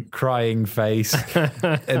crying face,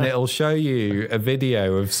 and it'll show you a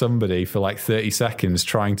video of somebody for like 30 seconds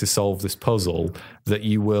trying to solve this puzzle that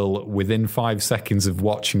you will, within 5 seconds of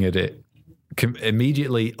watching it can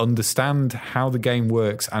immediately understand how the game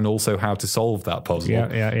works and also how to solve that puzzle.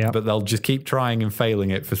 Yeah. But they'll just keep trying and failing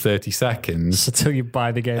it for 30 seconds until you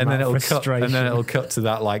buy the game. And then frustration. it'll cut to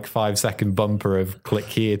that like 5-second bumper of click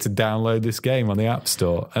here to download this game on the App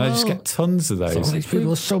Store. And I just get tons of those. So these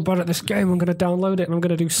people are so bad at this game, I'm going to download it and I'm going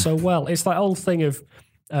to do so well. It's that old thing of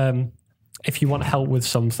if you want help with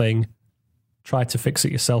something, try to fix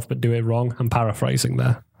it yourself but do it wrong. I'm paraphrasing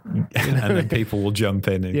there. And then people will jump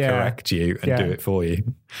in and correct you and do it for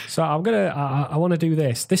you. So I want to do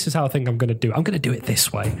this. This is how I think I'm going to do it. I'm going to do it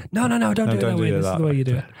this way. No, don't do it that way. This is the way you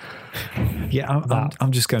do it. Yeah,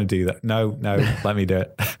 I'm just going to do that. No, let me do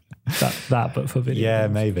it. that, but for video. Yeah,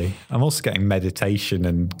 games. maybe. I'm also getting meditation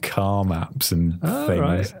and calm apps and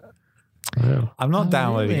things. Right. Oh. I'm not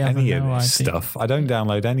downloading any of this stuff. I don't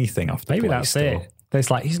download anything off the Maybe Play that's Store. it. It's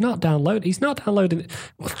like, he's not downloading.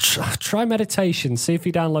 Well, try meditation. See if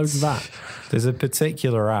he downloads that. There's a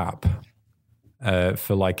particular app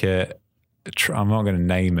for like I'm not going to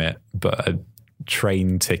name it, but a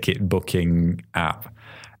train ticket booking app.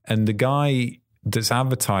 And the guy that's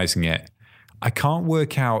advertising it, I can't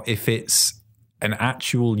work out if it's an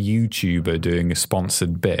actual YouTuber doing a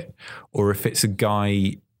sponsored bit or if it's a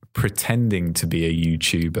guy pretending to be a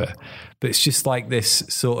YouTuber. But it's just like this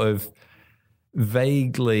sort of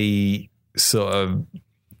vaguely sort of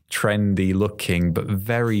trendy looking but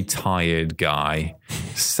very tired guy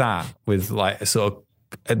sat with like a sort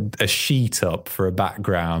of a sheet up for a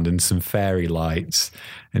background and some fairy lights,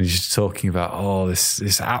 and he's just talking about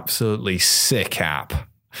this absolutely sick app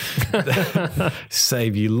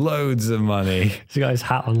save you loads of money. He's got his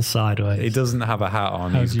hat on sideways. He doesn't have a hat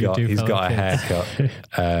on. He's got a haircut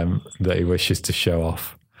that he wishes to show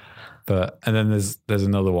off. And then there's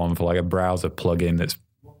another one for like a browser plugin that's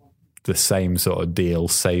the same sort of deal,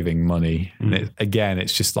 saving money. And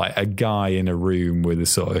it's just like a guy in a room with a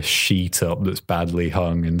sort of sheet up that's badly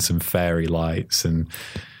hung and some fairy lights, and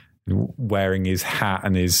wearing his hat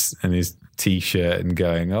and his t-shirt and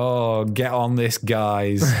going, "Oh, get on this,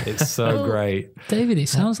 guys! It's so great." David, it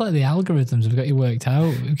sounds like the algorithms have got you worked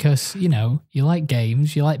out because you like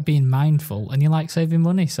games, you like being mindful, and you like saving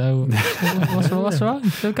money. So what's wrong?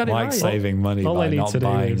 They've got it Like right. saving money by not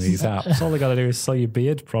buying these apps. All they got to do is sell your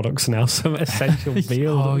beard products now, some essential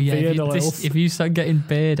beard oils. If you start getting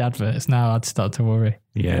beard adverts now, I'd start to worry.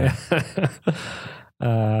 Yeah.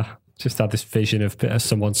 Just had this vision of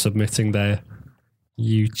someone submitting their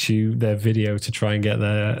video to try and get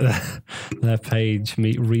their page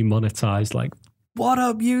remonetized. Like, what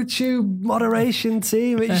up, YouTube moderation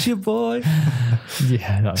team? It's your boy.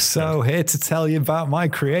 Yeah, that's So here to tell you about my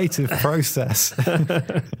creative process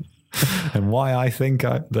and why I think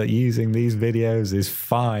that using these videos is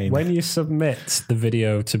fine. When you submit the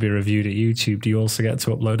video to be reviewed at YouTube, do you also get to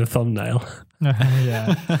upload a thumbnail?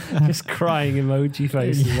 yeah. Just crying emoji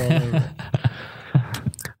faces all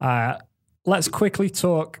over. Let's quickly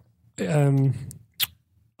talk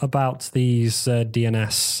about these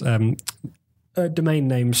DNS domain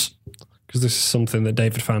names, because this is something that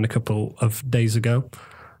David found a couple of days ago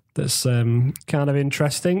that's kind of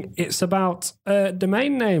interesting. It's about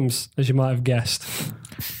domain names, as you might have guessed.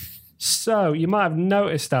 So you might have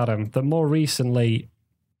noticed, Adam, that more recently,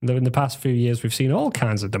 in the past few years, we've seen all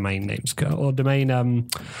kinds of domain names or domain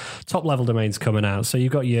top level domains coming out. So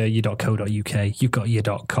you've got your .co.uk, you've got your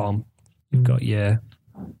 .com, you've got your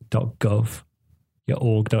 .gov, your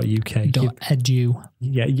 .org.uk, .edu.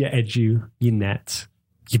 Yeah, your edu, your net,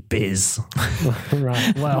 your biz.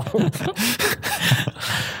 Right, well,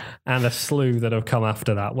 and a slew that have come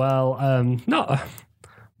after that. Well,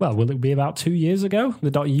 will it be about 2 years ago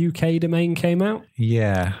the .uk domain came out?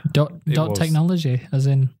 Yeah. Dot technology, as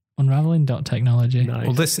in unraveling technology. Nice.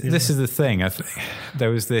 Well, this is the thing. There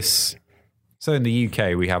was this. So in the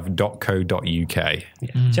UK, we have .co.uk,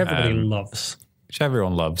 Which everybody loves. which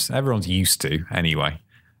everyone loves. Everyone's used to anyway.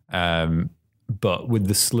 But with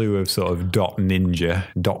the slew of sort of .ninja,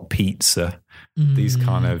 .pizza, these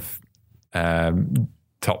kind of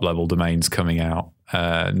top level domains coming out,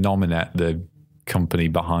 Nominet, the company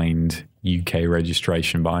behind UK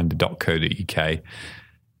registration, behind the .co.uk,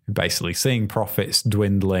 basically seeing profits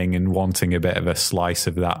dwindling and wanting a bit of a slice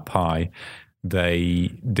of that pie,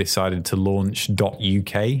 they decided to launch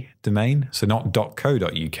 .uk domain. So not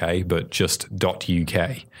 .co.uk, but just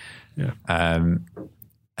 .uk. Yeah.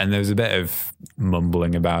 And there was a bit of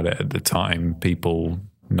mumbling about it at the time. People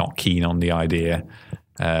not keen on the idea,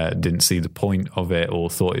 didn't see the point of it, or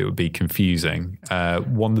thought it would be confusing.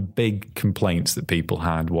 One of the big complaints that people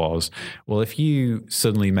had was, well, if you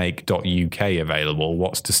suddenly make .uk available,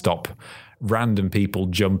 what's to stop random people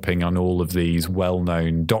jumping on all of these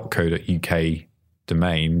well-known .co.uk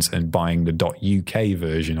domains and buying the .uk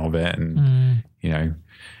version of it and,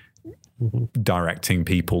 directing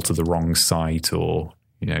people to the wrong site or,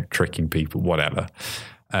 tricking people, whatever.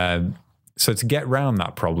 So to get around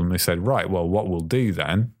that problem, they said, right, well, what we'll do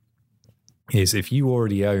then is if you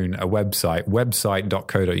already own a website.co.uk,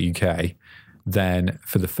 then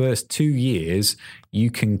for the first 2 years,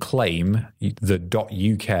 you can claim the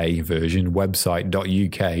 .uk version,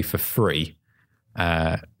 website.uk, for free.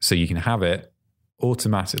 So you can have it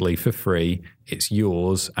automatically for free. It's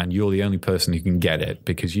yours, and you're the only person who can get it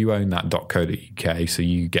because you own that .co.uk, so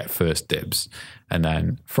you get first dibs. And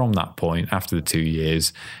then from that point, after the 2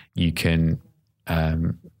 years, you can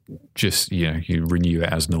you renew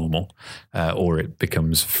it as normal, or it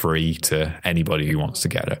becomes free to anybody who wants to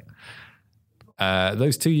get it.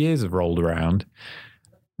 Those 2 years have rolled around.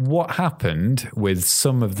 What happened with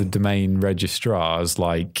some of the domain registrars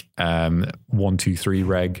like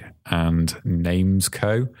 123reg and Names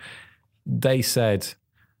Co., they said,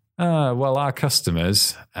 well, our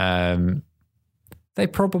customers, they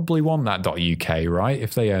probably want that .uk, right,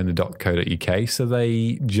 if they own the .co.uk, so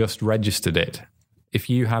they just registered it. If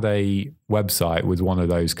you had a website with one of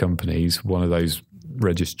those companies, one of those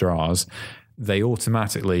registrars, they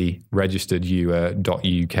automatically registered you a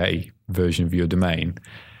 .uk version of your domain.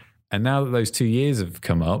 And now that those 2 years have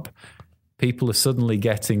come up, people are suddenly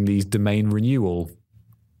getting these domain renewal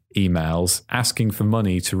emails asking for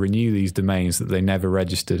money to renew these domains that they never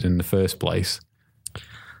registered in the first place.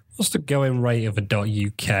 What's the going rate of a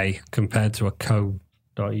 .uk compared to a co.uk?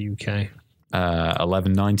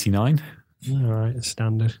 $11.99. All right,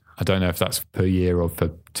 standard. I don't know if that's per year or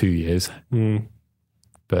for 2 years.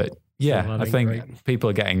 But yeah, I think people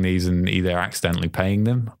are getting these and either accidentally paying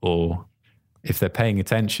them, or if they're paying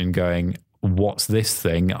attention going, what's this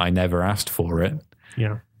thing? I never asked for it.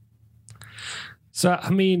 Yeah. So, I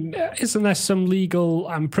mean, isn't there some legal...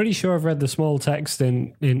 I'm pretty sure I've read the small text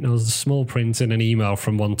or the small print in an email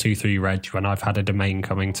from 123reg when I've had a domain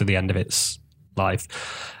coming to the end of its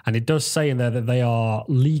life. And it does say in there that they are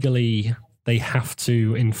legally... They have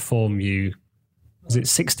to inform you... Is it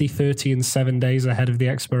 60, 30 and 7 days ahead of the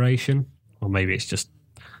expiration? Or maybe it's just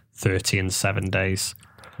 30 and 7 days.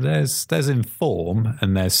 There's inform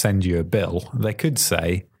and there's send you a bill. They could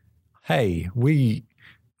say, hey,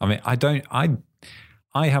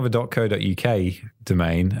 I have a .co.uk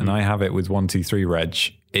domain and I have it with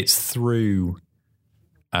 123reg. It's through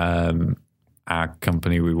our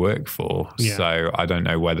company we work for. Yeah. So I don't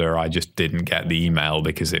know whether I just didn't get the email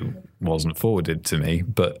because it wasn't forwarded to me,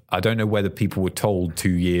 but I don't know whether people were told 2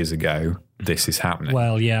 years ago this is happening.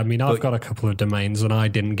 Well, yeah, I mean, I've got a couple of domains and I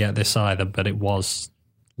didn't get this either, but it was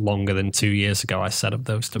longer than 2 years ago I set up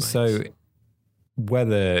those domains. So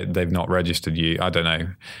whether they've not registered you, I don't know.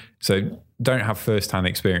 So don't have first-hand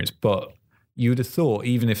experience, but you would have thought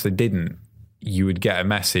even if they didn't, you would get a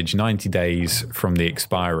message 90 days from the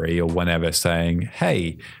expiry or whenever saying,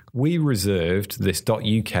 hey, we reserved this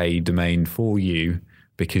 .uk domain for you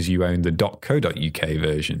because you own the .co.uk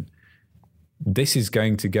version. This is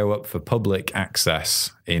going to go up for public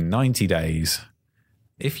access in 90 days.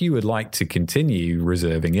 If you would like to continue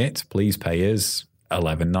reserving it, please pay us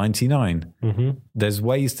 $11.99. Mm-hmm. There's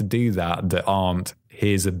ways to do that aren't,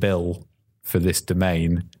 here's a bill for this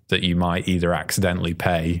domain that you might either accidentally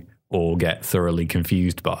pay or get thoroughly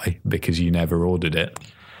confused by because you never ordered it.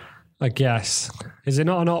 I guess. Is it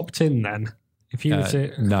not an opt-in then? If you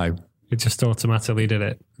no. It just automatically did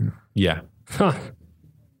it? Yeah.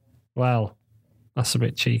 Well, that's a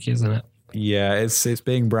bit cheeky, isn't it? Yeah, it's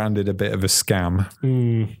being branded a bit of a scam.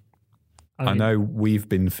 I know we've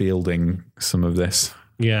been fielding some of this.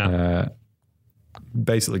 Yeah.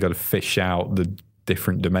 Basically got to fish out the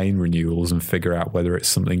different domain renewals and figure out whether it's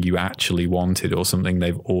something you actually wanted or something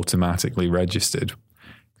they've automatically registered.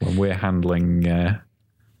 When we're handling...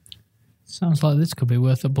 Sounds like this could be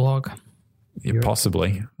worth a blog. Yeah,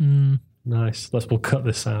 possibly. Nice. We'll cut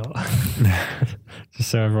this out.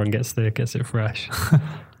 Just so everyone gets it fresh.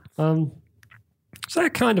 Is there a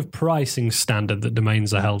kind of pricing standard that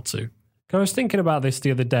domains are held to? I was thinking about this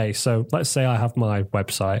the other day. So let's say I have my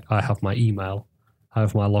website, I have my email, I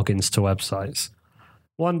have my logins to websites.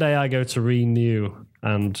 One day I go to renew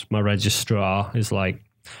and my registrar is like,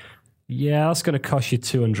 yeah, that's going to cost you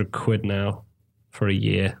 200 quid now for a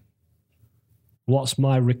year. What's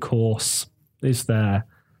my recourse? Is there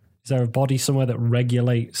a body somewhere that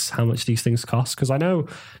regulates how much these things cost? Because I know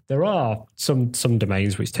there are some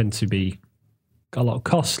domains which tend to be a lot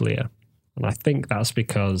costlier. And I think that's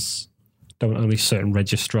because don't only certain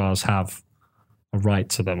registrars have a right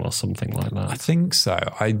to them or something like that. I think so.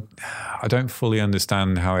 I don't fully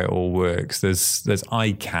understand how it all works. There's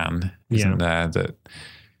ICANN, isn't there, that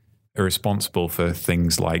are responsible for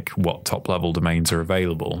things like what top-level domains are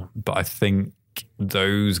available. But I think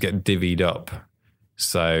those get divvied up.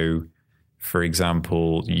 So, for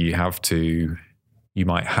example, you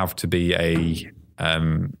might have to be a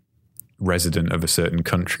resident of a certain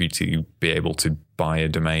country to be able to buy a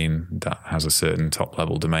domain that has a certain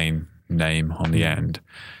top-level domain name on the end.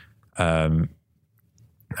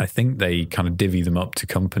 I think they kind of divvy them up to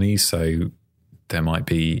companies. So there might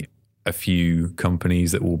be a few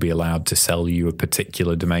companies that will be allowed to sell you a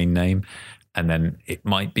particular domain name. And then it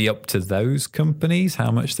might be up to those companies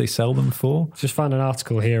how much they sell them for. Just found an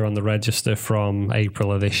article here on the Register from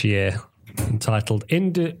April of this year entitled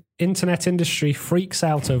Internet Industry Freaks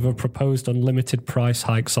Out Over Proposed Unlimited Price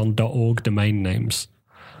Hikes on .org Domain Names.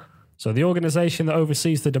 So the organisation that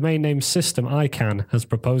oversees the domain name system, ICANN, has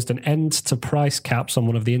proposed an end to price caps on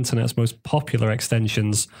one of the internet's most popular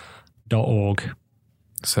extensions, .org.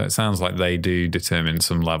 So it sounds like they do determine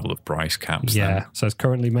some level of price caps. Yeah. Then. So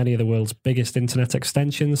currently many of the world's biggest internet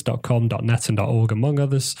extensions, .com, .net and .org, among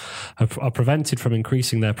others, are prevented from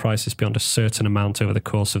increasing their prices beyond a certain amount over the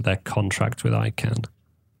course of their contract with ICANN.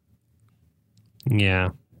 Yeah.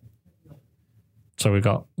 So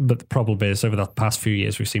but the problem is over the past few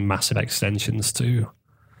years, we've seen massive extensions to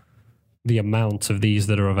the amount of these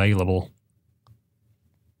that are available.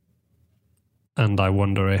 And I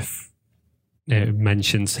wonder if it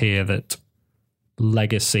mentions here that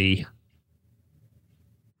legacy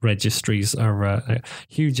registries are a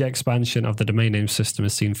huge expansion of the domain name system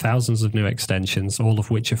has seen thousands of new extensions, all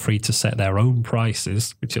of which are free to set their own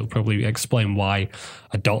prices, which will probably explain why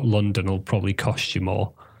a .london will probably cost you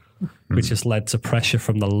more, which has led to pressure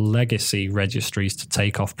from the legacy registries to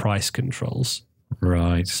take off price controls.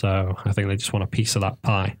 Right. So I think they just want a piece of that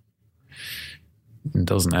pie.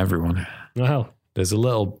 Doesn't everyone? Well, There's a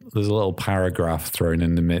little paragraph thrown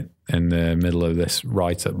in the middle of this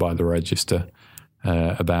write-up by the Register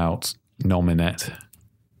about Nominet,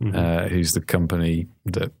 who's the company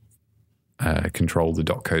that control the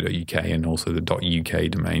 .co.uk and also the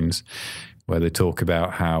 .uk domains, where they talk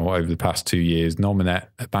about how over the past 2 years, Nominet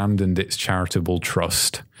abandoned its charitable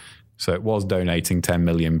trust. So it was donating £10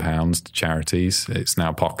 million to charities. It's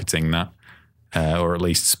now pocketing that, or at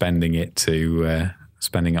least spending it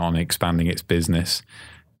on expanding its business.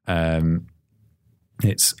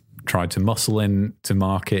 It's tried to muscle in to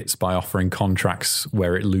markets by offering contracts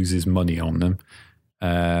where it loses money on them.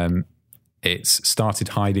 It's started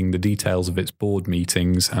hiding the details of its board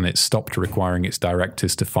meetings, and it's stopped requiring its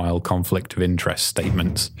directors to file conflict of interest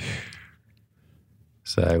statements.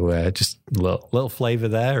 So just a little flavour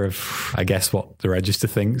there of, I guess, what the Register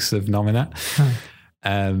thinks of Nominet.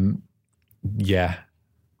 Yeah,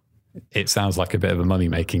 it sounds like a bit of a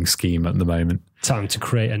money-making scheme at the moment. Time to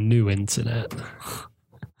create a new internet.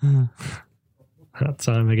 That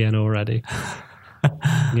time again already.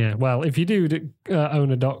 Yeah, well, if you do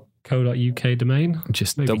own a .co.uk domain,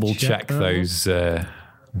 just double check those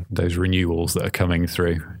renewals that are coming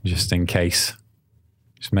through, just in case.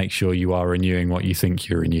 Just make sure you are renewing what you think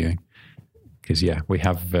you're renewing, because we've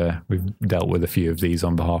dealt with a few of these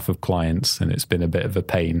on behalf of clients, and it's been a bit of a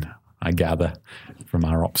pain, I gather, from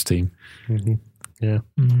our ops team. Mm-hmm. Yeah,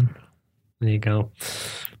 There you go.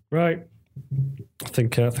 Right, I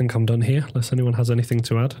think I'm done here. Unless anyone has anything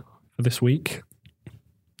to add for this week.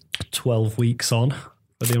 12 weeks on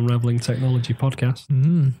for the Unraveling Technology podcast.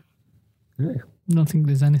 Yeah. I don't think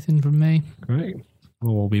there's anything from me. Great.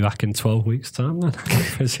 Well, we'll be back in 12 weeks' time then,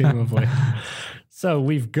 presumably. So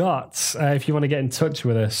we've got, if you want to get in touch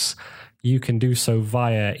with us, you can do so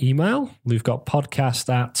via email. We've got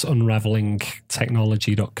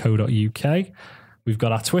podcast@unravelingtechnology.co.uk. We've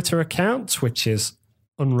got our Twitter account, which is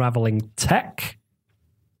unravelingtech,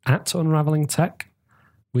 @unravelingtech.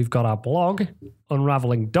 We've got our blog,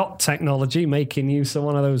 unraveling.technology, making use of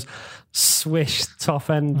one of those swish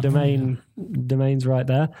top-end domains right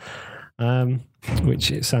there, which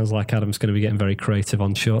it sounds like Adam's going to be getting very creative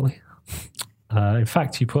on shortly. In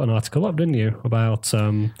fact, you put an article up, didn't you, about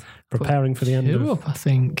preparing for the end of... I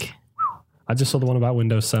think. I just saw the one about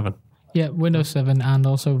Windows 7. Yeah, Windows 7 and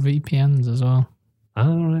also VPNs as well.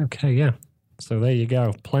 Oh, okay, yeah. So there you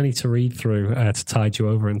go. Plenty to read through to tide you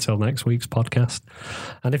over until next week's podcast.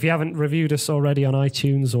 And if you haven't reviewed us already on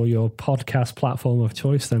iTunes or your podcast platform of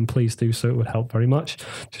choice, then please do so. It would help very much.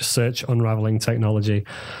 Just search Unraveling Technology.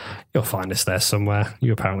 You'll find us there somewhere.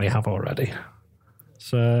 You apparently have already.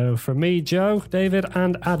 So from me, Joe, David,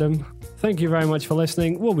 and Adam, thank you very much for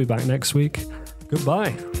listening. We'll be back next week.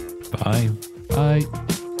 Goodbye. Bye. Bye.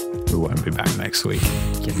 We won't be back next week.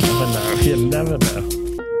 You never know. You never know.